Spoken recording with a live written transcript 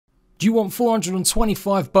Do you want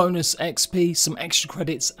 425 bonus XP, some extra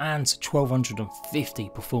credits and 1250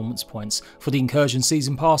 performance points for the Incursion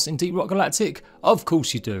Season Pass in Deep Rock Galactic? Of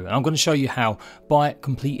course you do, and I'm going to show you how by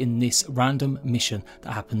completing this random mission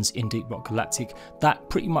that happens in Deep Rock Galactic that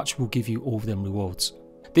pretty much will give you all of them rewards.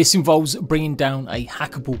 This involves bringing down a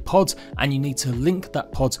hackable pod, and you need to link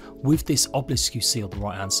that pod with this obelisk you see on the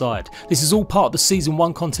right hand side. This is all part of the Season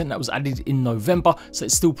 1 content that was added in November, so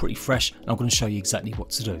it's still pretty fresh, and I'm going to show you exactly what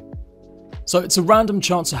to do. So it's a random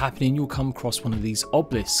chance of happening, you'll come across one of these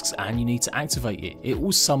obelisks and you need to activate it. It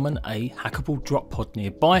will summon a hackable drop pod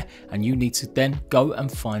nearby, and you need to then go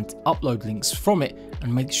and find upload links from it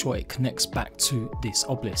and make sure it connects back to this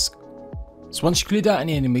obelisk. So once you cleared out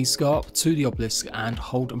any enemies, go up to the obelisk and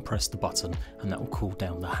hold and press the button, and that will cool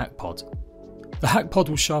down the hack pod. The hack pod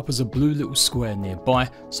will show up as a blue little square nearby,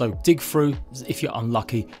 so dig through if you're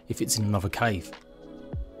unlucky if it's in another cave.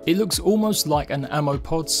 It looks almost like an ammo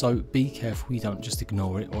pod, so be careful you don't just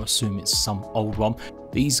ignore it or assume it's some old one.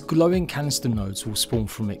 These glowing canister nodes will spawn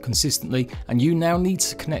from it consistently, and you now need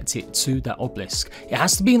to connect it to that obelisk. It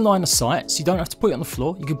has to be in line of sight, so you don't have to put it on the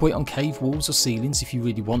floor. You can put it on cave walls or ceilings if you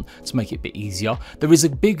really want to make it a bit easier. There is a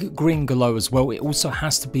big green glow as well. It also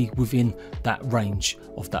has to be within that range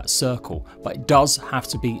of that circle, but it does have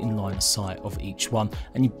to be in line of sight of each one,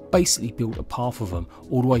 and you basically build a path of them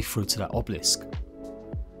all the way through to that obelisk.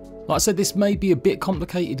 Like I said, this may be a bit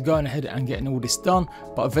complicated going ahead and getting all this done,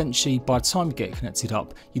 but eventually by the time you get connected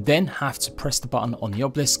up, you then have to press the button on the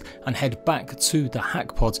obelisk and head back to the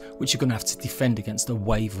hack pod, which you're going to have to defend against a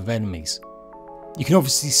wave of enemies. You can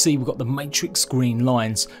obviously see we've got the matrix green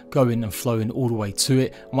lines going and flowing all the way to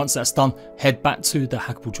it, and once that's done, head back to the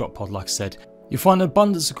hackable drop pod like I said. You'll find an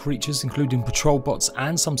abundance of creatures, including patrol bots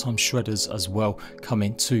and sometimes shredders as well,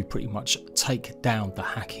 coming to pretty much take down the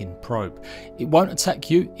hacking probe. It won't attack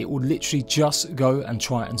you, it will literally just go and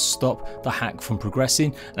try and stop the hack from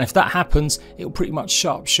progressing, and if that happens, it will pretty much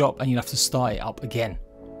shut up shop and you'll have to start it up again.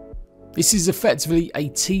 This is effectively a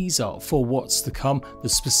teaser for what's to come.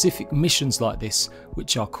 There's specific missions like this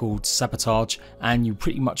which are called sabotage, and you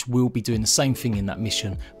pretty much will be doing the same thing in that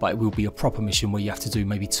mission, but it will be a proper mission where you have to do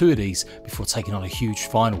maybe 2 of these before taking on a huge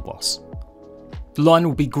final boss. The line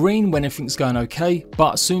will be green when everything's going okay,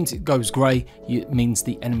 but as soon as it goes grey, it means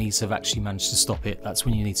the enemies have actually managed to stop it. That's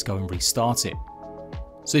when you need to go and restart it.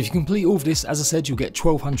 So if you complete all of this, as I said, you'll get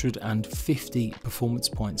 1250 performance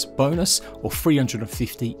points bonus, or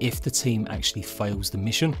 350 if the team actually fails the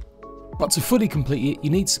mission. But to fully complete it,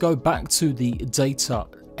 you need to go back to the data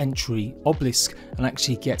entry obelisk and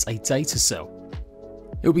actually get a data cell.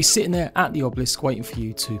 It'll be sitting there at the obelisk waiting for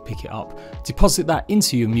you to pick it up, deposit that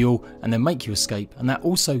into your mule and then make your escape, and that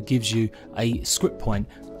also gives you a script point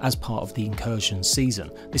as part of the Incursion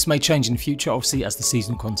season. This may change in the future, obviously, as the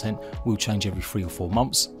seasonal content will change every 3 or 4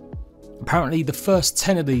 months. Apparently the first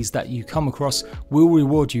 10 of these that you come across will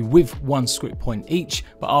reward you with 1 script point each,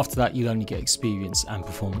 but after that you'll only get experience and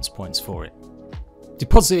performance points for it.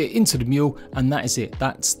 Deposit it into the mule and that is it.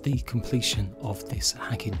 That's the completion of this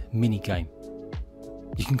hacking mini game.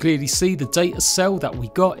 You can clearly see the data cell that we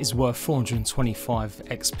got is worth 425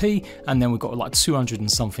 XP, and then we've got like 200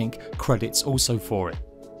 and something credits also for it.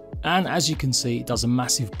 And as you can see, it does a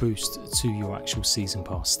massive boost to your actual season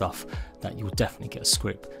pass stuff that you'll definitely get a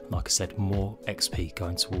script. Like I said, more XP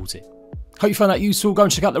going towards it. Hope you found that useful. Go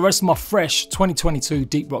and check out the rest of my fresh 2022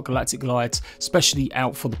 Deep Rock Galactic guides, especially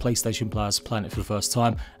out for the PlayStation players playing it for the first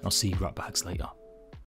time, and I'll see you right back later.